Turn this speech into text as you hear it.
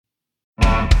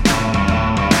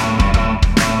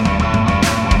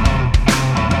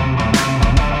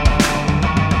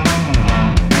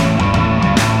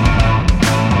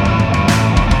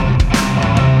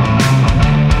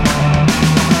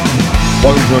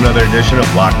another edition of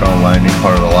Locked On Lightning,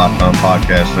 part of the Locked On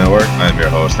Podcast Network. I'm your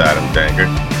host, Adam Danker.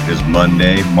 It is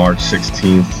Monday, March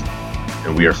 16th,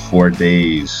 and we are 4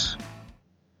 days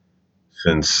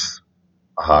since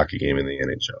a hockey game in the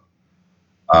NHL.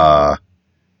 I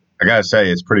gotta say,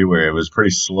 it's pretty weird. It was a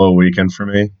pretty slow weekend for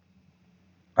me.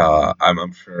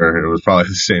 I'm sure it was probably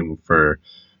the same for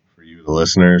you, the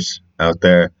listeners out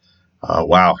there.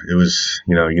 Wow, it was.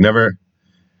 You never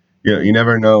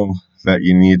know that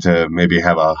you need to maybe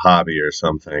have a hobby or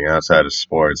something outside of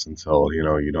sports until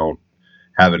you don't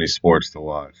have any sports to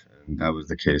watch, and that was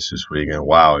the case this weekend.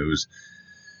 Wow, it was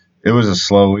a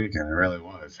slow weekend. It really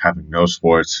was, having no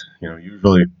sports.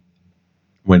 Usually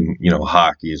when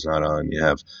hockey is not on, you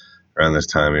have around this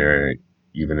time of year,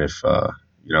 even if the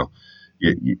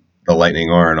Lightning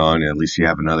aren't on, at least you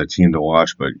have another team to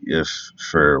watch. But if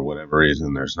for whatever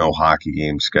reason there's no hockey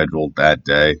game scheduled that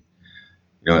day,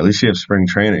 at least you have spring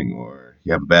training or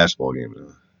you have a basketball game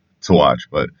to watch.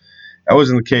 But that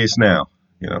wasn't the case now.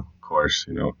 Of course,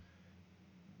 the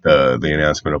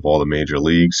announcement of all the major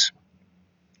leagues,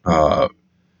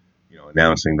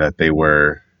 announcing that they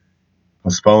were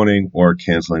postponing or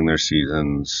canceling their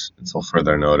seasons until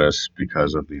further notice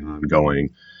because of the ongoing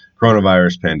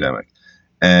coronavirus pandemic.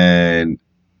 And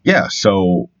yeah,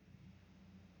 so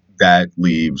that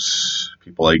leaves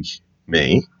people like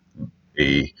me,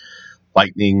 a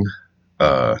Lightning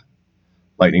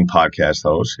podcast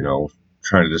host,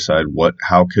 trying to decide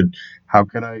how could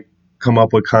I come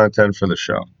up with content for the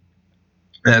show.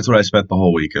 And that's what I spent the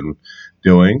whole weekend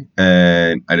doing.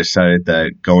 And I decided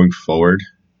that going forward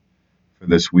for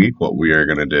this week, what we are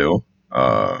going to do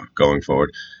going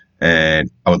forward,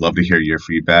 and I would love to hear your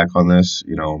feedback on this,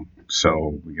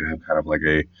 so we can have kind of like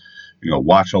a,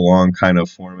 watch along kind of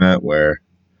format so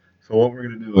what we're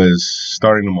going to do is,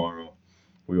 starting tomorrow,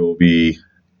 we will be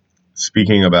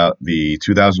speaking about the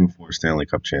 2004 Stanley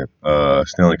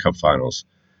Cup Finals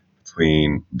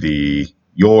between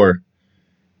your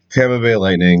Tampa Bay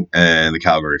Lightning and the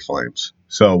Calgary Flames.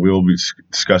 So we will be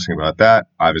discussing about that.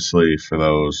 Obviously, for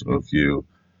those of you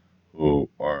who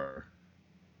are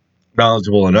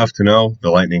knowledgeable enough to know,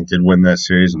 the Lightning did win that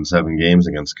series in 7 games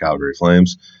against the Calgary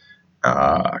Flames,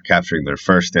 capturing their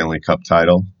first Stanley Cup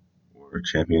title or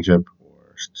championship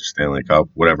or just Stanley Cup,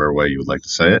 whatever way you would like to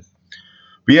say it.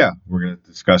 But yeah, we're going to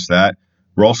discuss that.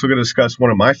 We're also going to discuss one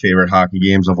of my favorite hockey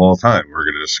games of all time. We're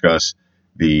going to discuss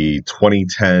the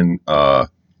 2010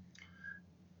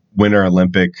 Winter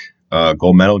Olympic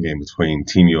gold medal game between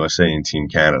Team USA and Team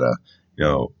Canada.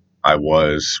 I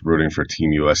was rooting for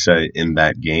Team USA in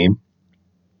that game,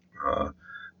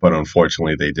 but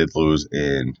unfortunately they did lose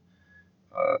in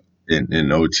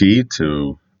OT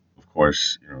to, of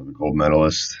course, the gold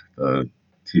medalist,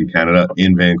 Team Canada,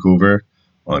 in Vancouver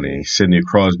on a Sidney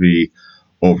Crosby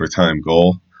overtime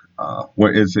goal.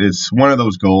 It's one of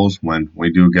those goals when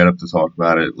we do get up to talk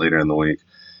about it later in the week.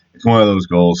 It's one of those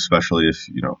goals, especially if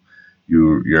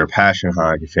you're a passionate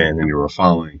hockey fan and you were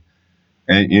following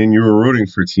and you were rooting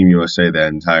for Team USA that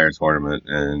entire tournament,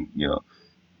 and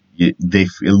it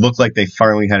looked like they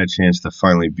finally had a chance to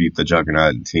finally beat the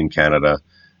juggernaut in Team Canada,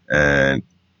 and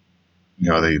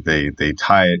they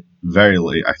tie it very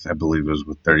late. I believe it was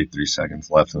with 33 seconds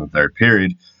left in the third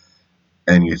period,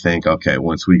 and you think, okay,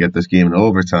 once we get this game in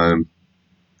overtime,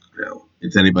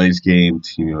 it's anybody's game.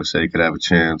 Team USA could have a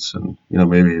chance, and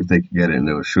maybe if they could get it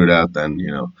into a shootout, then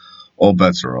all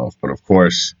bets are off. But of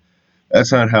course,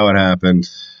 that's not how it happened.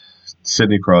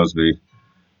 Sidney Crosby,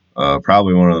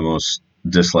 probably one of the most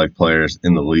disliked players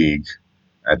in the league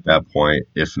at that point,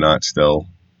 if not still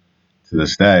to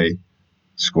this day,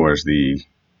 scores the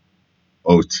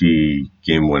OT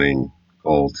game-winning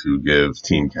goal to give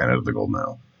Team Canada the gold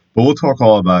medal. But we'll talk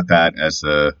all about that as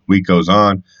the week goes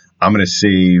on. I'm going to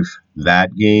save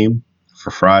that game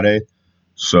for Friday,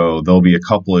 so there'll be a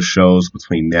couple of shows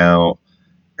between now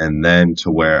and then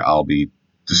to where I'll be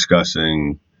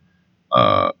discussing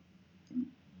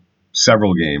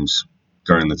several games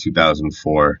during the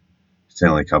 2004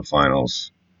 Stanley Cup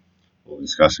Finals. We'll be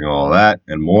discussing all of that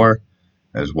and more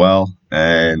as well.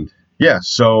 And yeah,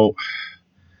 so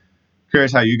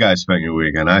curious how you guys spent your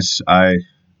weekend. It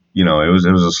was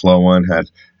a slow one.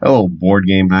 Had a little board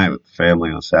game night with the family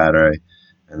on Saturday,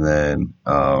 and then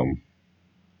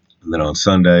on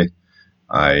Sunday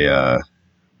I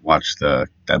watched that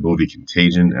movie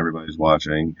Contagion. Everybody's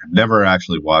watching. I've never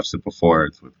actually watched it before.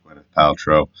 It's with Gwyneth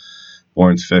Paltrow,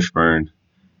 Lawrence Fishburne,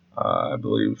 I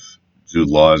believe Jude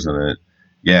Law's in it.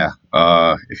 Yeah,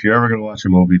 if you're ever going to watch a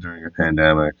movie during a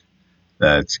pandemic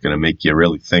that's going to make you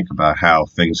really think about how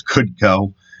things could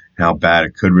go, how bad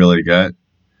it could really get,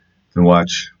 then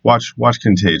watch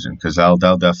Contagion, because that'll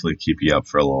definitely keep you up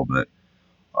for a little bit.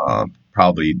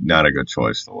 Probably not a good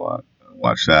choice to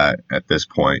watch that at this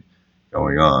point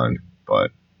going on.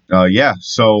 But yeah,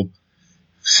 so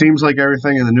seems like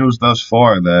everything in the news thus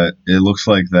far that it looks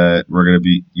like that we're going to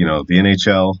be, the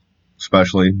NHL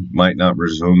especially might not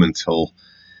resume until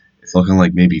it's looking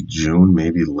like maybe June,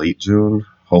 maybe late June.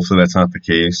 Hopefully that's not the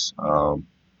case.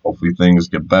 Hopefully things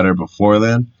get better before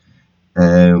then,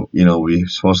 and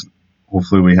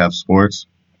hopefully we have sports,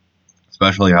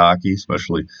 especially hockey,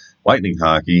 especially Lightning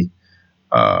hockey.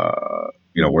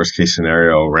 Worst case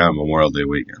scenario around Memorial Day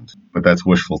weekend. But that's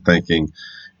wishful thinking.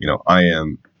 I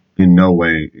am in no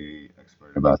way a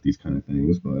expert about these kind of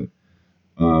things, but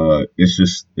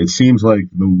it seems like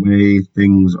the way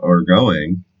things are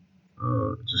going,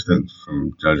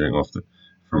 from judging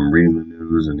from reading the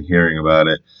news and hearing about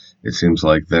it, it seems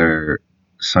like those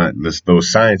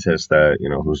scientists that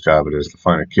whose job it is to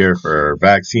find a cure for or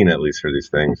vaccine at least for these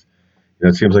things.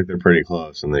 It seems like they're pretty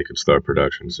close and they could start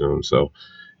production soon. So,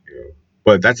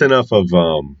 but that's enough of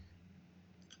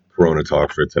Corona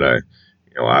talk for today.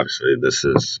 Obviously, this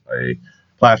is a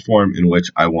platform in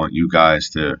which I want you guys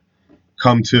to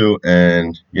come to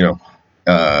and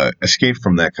escape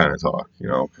from that kind of talk.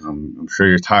 Because I'm sure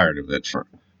you're tired of it for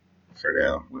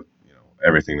now with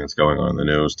everything that's going on in the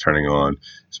news, turning on,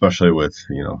 especially with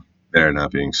there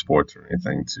not being sports or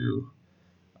anything to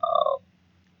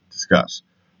discuss.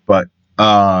 But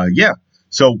yeah,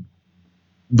 so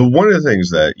the one of the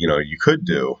things that you could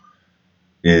do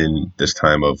in this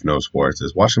time of no sports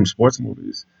is watch some sports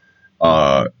movies.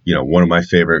 One of my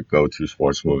favorite go-to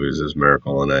sports movies is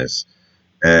Miracle on Ice,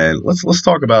 and let's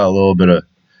talk about a little bit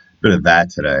of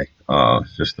that today,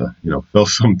 just to fill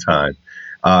some time.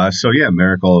 So yeah,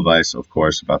 Miracle of Ice, of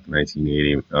course, about the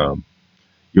 1980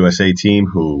 USA team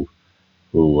who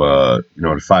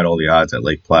defied all the odds at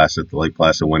Lake Placid, the Lake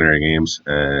Placid Winter Games,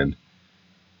 and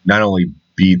not only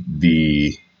beat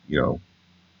the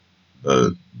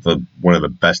one of the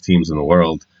best teams in the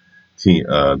world,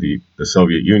 the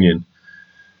Soviet Union,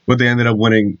 but they ended up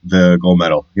winning the gold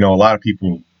medal. A lot of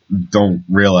people don't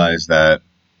realize that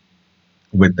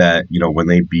with that, when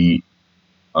they beat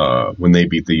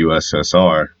the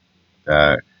USSR,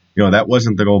 that that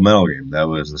wasn't the gold medal game. That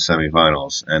was the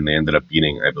semifinals, and they ended up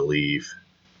beating, I believe,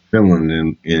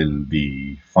 Finland in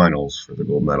the finals for the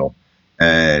gold medal.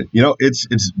 And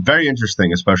it's very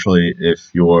interesting, especially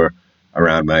if you're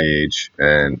around my age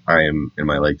and I am in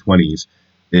my late 20s,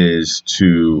 is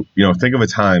to think of a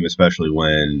time, especially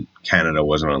when Canada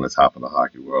wasn't on the top of the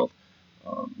hockey world.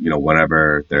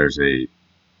 Whenever there's a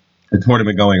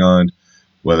tournament going on,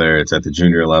 whether it's at the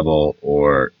junior level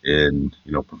or in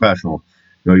professional,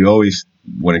 you always,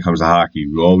 when it comes to hockey,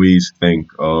 you always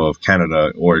think of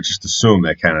Canada or just assume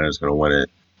that Canada is going to win it,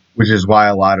 which is why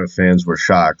a lot of fans were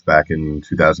shocked back in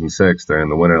 2006 during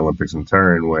the Winter Olympics in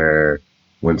Turin,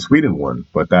 when Sweden won.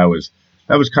 But that was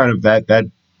kind of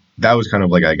that was kind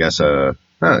of like, I guess,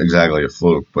 not exactly a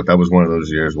fluke, but that was one of those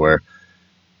years where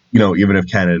even if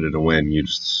Canada to win, you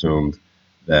just assumed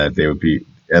that they would be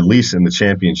at least in the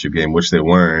championship game, which they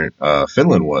weren't.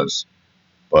 Finland was,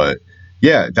 but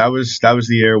yeah, that was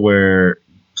the year where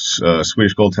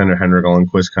Swedish goaltender Henrik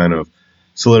Lundqvist kind of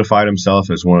solidified himself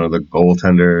as one of the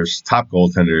top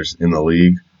goaltenders in the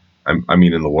league. I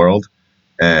mean, in the world.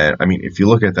 And I mean, if you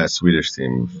look at that Swedish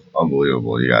team,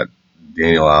 unbelievable. You got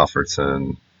Daniel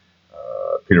Alfredsson,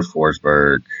 Peter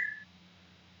Forsberg,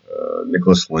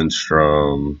 Nicholas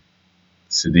Lindstrom,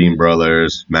 Sedin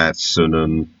brothers, Matt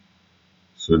Sundin,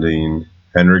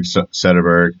 Henrik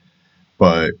Sederberg.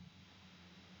 But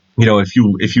if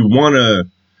you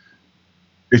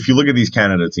look at these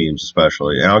Canada teams,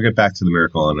 especially, and I'll get back to the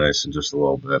Miracle on Ice in just a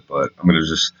little bit, but I'm going to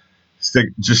just stick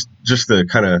just to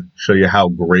kind of show you how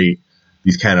great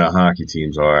these Canada hockey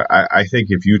teams are. I think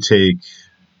if you take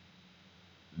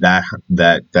that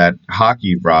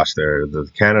hockey roster, the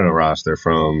Canada roster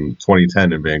from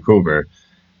 2010 in Vancouver,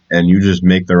 and you just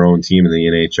make their own team in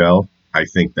the NHL, I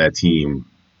think that team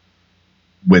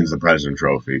wins the President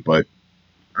Trophy. But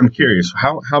I'm curious,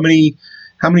 how many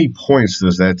points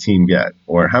does that team get,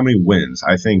 or how many wins?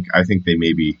 I think they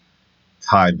maybe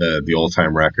tied the all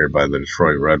time record by the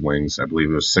Detroit Red Wings. I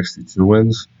believe it was 62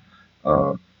 wins.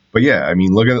 Uh, but yeah, I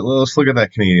mean, let's look at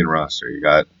that Canadian roster. You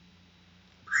got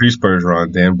Patrice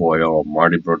Bergeron, Dan Boyle,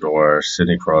 Marty Brodeur,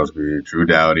 Sidney Crosby, Drew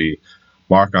Doughty,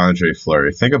 Marc-Andre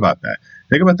Fleury. Think about that.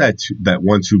 Think about that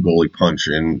 1-2 goalie punch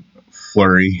in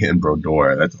Fleury and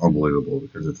Brodeur. That's unbelievable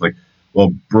because it's like,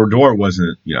 well, Brodeur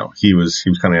wasn't, he was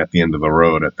kind of at the end of the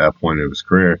road at that point of his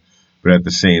career, but at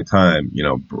the same time,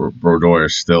 Brodeur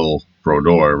is still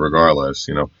Brodeur regardless.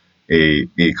 A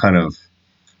kind of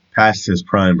past his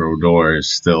prime Brodeur is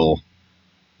still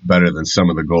better than some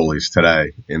of the goalies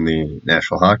today in the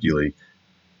National Hockey League.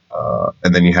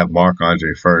 And then you have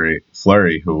Marc-Andre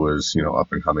Fleury, who was,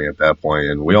 up and coming at that point,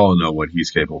 and we all know what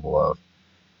he's capable of.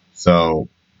 So,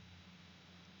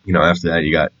 after that,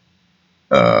 you got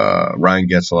Ryan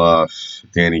Getzlaf,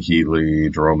 Danny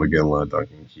Heatley, Jerome McGinley,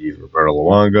 Duncan Keith, Roberto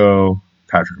Luongo,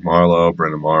 Patrick Marleau,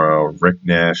 Brendan Morrow, Rick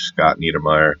Nash, Scott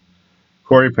Niedermayer,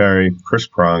 Corey Perry, Chris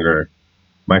Pronger,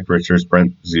 Mike Richards,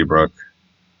 Brent Zeebrook,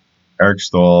 Eric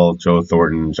Stahl, Joe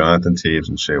Thornton, Jonathan Taves,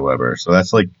 and Shea Weber. So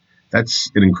that's an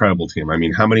incredible team. I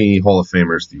mean, how many Hall of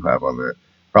Famers do you have on there?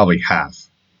 Probably half,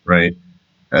 right?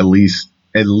 At least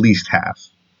half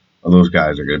of those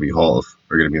guys are going to be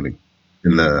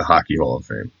in the Hockey Hall of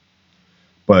Fame.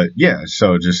 But yeah,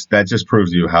 so that just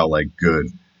proves to you how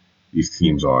good these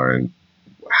teams are, and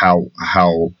how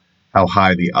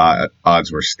high the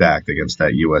odds were stacked against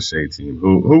that USA team,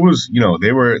 who was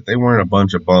they weren't a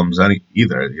bunch of bums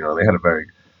either. They had a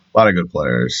lot of good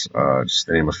players. Just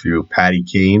to name a few: Patty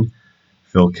Kane,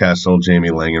 Phil Kessel,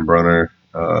 Jamie Langenbrunner,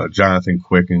 Jonathan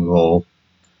Quick in goal.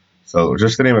 So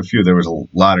just to name a few, there was a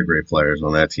lot of great players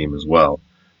on that team as well.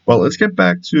 But let's get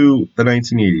back to the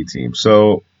 1980 team.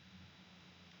 So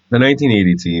the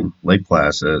 1980 team, Lake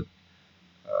Placid,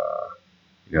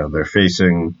 they're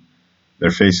facing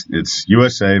it's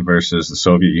USA versus the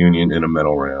Soviet Union in a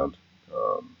medal round.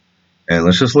 And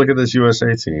let's just look at this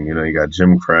USA team. You got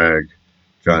Jim Craig,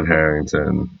 John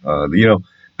Harrington.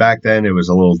 Back then it was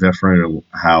a little different in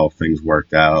how things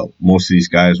worked out. Most of these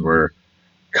guys were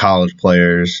college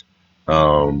players.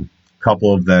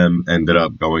 Couple of them ended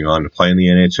up going on to play in the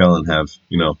NHL and have,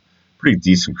 pretty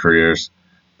decent careers.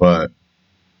 But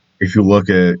if you look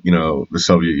at, the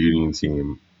Soviet Union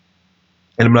team,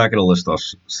 and I'm not going to list off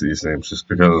these names just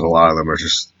because a lot of them are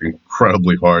just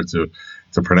incredibly hard to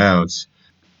pronounce.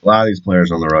 A lot of these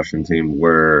players on the Russian team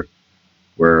were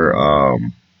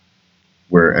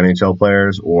NHL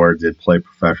players or did play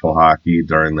professional hockey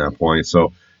during that point.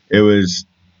 So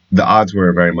the odds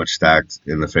were very much stacked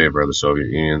in the favor of the Soviet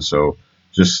Union. So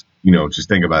just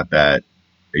think about that,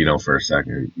 for a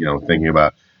second. Thinking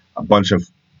about a bunch of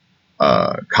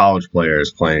college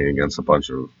players playing against a bunch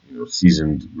of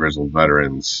seasoned, grizzled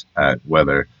veterans at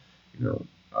whether in the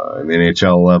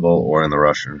NHL level or in the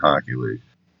Russian Hockey League.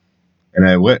 And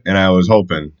I was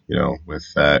hoping,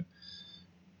 with that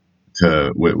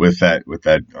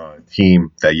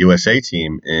team, that USA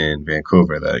team in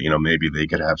Vancouver, that maybe they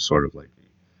could have sort of like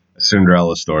a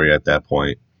Cinderella story at that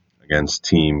point against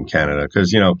Team Canada,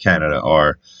 because Canada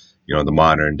are the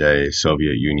modern day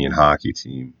Soviet Union hockey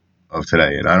team of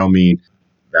today, and I don't mean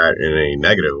that in a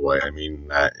negative way. I mean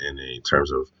that in a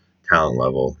terms of talent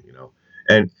level,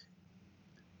 and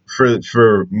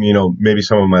for maybe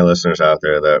some of my listeners out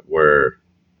there that were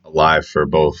alive for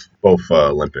both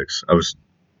Olympics, I was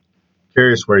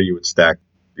curious where you would stack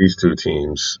these two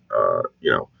teams,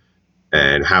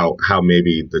 and how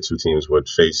maybe the two teams would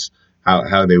face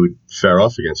how they would fare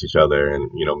off against each other,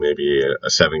 and maybe a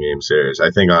 7-game series.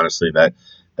 I think honestly that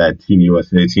Team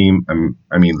USA team,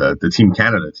 I mean the Team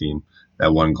Canada team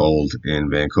that won gold in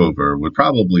Vancouver would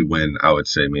probably win. I would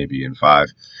say maybe in 5,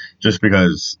 just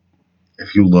because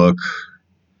if you look,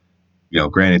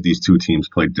 granted these two teams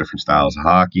played different styles of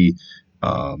hockey.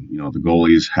 The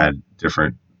goalies had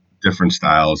different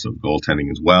styles of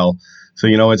goaltending as well. So,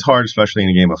 it's hard, especially in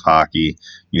a game of hockey,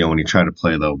 when you try to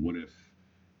play the what if,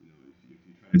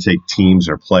 you take teams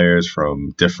or players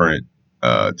from different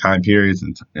time periods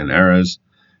and eras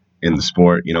in the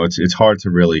sport. It's hard to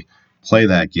really play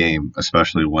that game,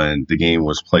 especially when the game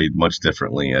was played much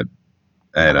differently at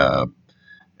uh,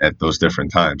 at those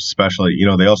different times. Especially,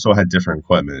 they also had different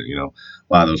equipment. A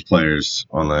lot of those players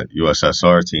on the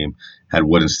USSR team had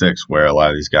wooden sticks, where a lot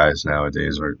of these guys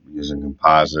nowadays are using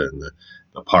composite, and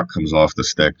the puck comes off the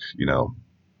stick,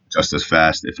 just as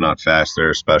fast, if not faster,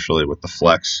 especially with the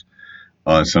flex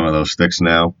on some of those sticks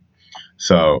now.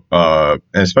 So, and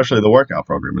especially the workout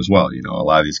program as well. A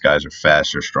lot of these guys are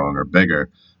faster, stronger, bigger,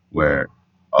 where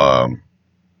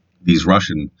these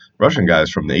Russian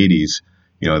guys from the 80s,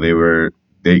 they were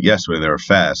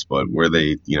fast, but were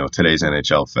they, today's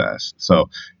NHL fast? So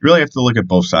you really have to look at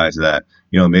both sides of that.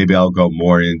 Maybe I'll go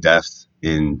more in depth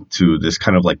into this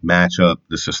kind of like matchup,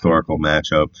 this historical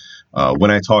matchup,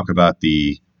 when I talk about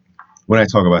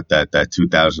that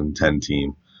 2010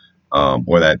 team,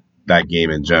 or that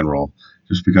game in general,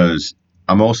 just because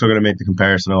I'm also going to make the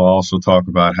comparison. I'll also talk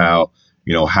about how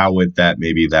would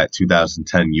that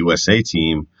 2010 USA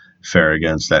team fare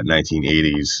against that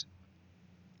 1980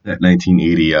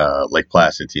 Lake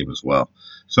Placid team as well.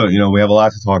 So we have a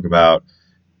lot to talk about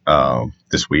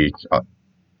this week.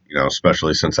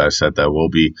 especially since I said that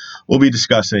we'll be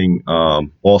discussing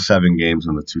all 7 games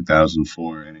in the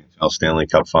 2004 NHL Stanley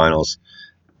Cup Finals.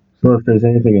 So if there's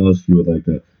anything else you would like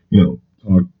to,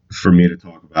 talk for me to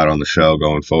talk about on the show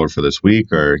going forward for this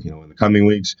week or, in the coming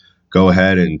weeks, go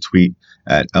ahead and tweet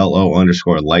at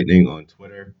LO_lightning on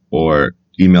Twitter or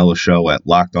email the show at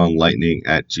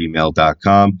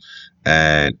lockedonlightning@gmail.com.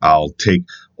 And I'll take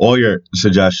all your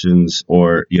suggestions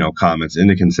or, comments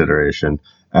into consideration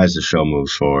as the show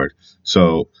moves forward.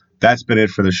 So that's been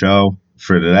it for the show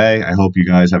for today. I hope you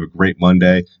guys have a great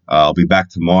Monday. I'll be back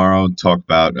tomorrow to talk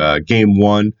about Game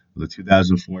 1 of the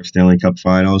 2004 Stanley Cup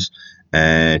Finals.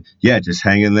 And, yeah, just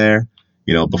hang in there.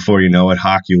 Before you know it,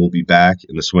 hockey will be back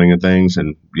in the swing of things,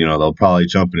 and, they'll probably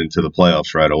jump into the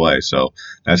playoffs right away. So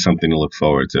that's something to look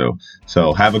forward to.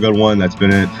 So have a good one. That's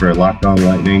been it for Locked On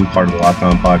Lightning, part of the Locked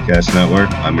On Podcast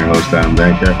Network. I'm your host, Adam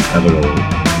Banker. Have a good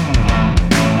one.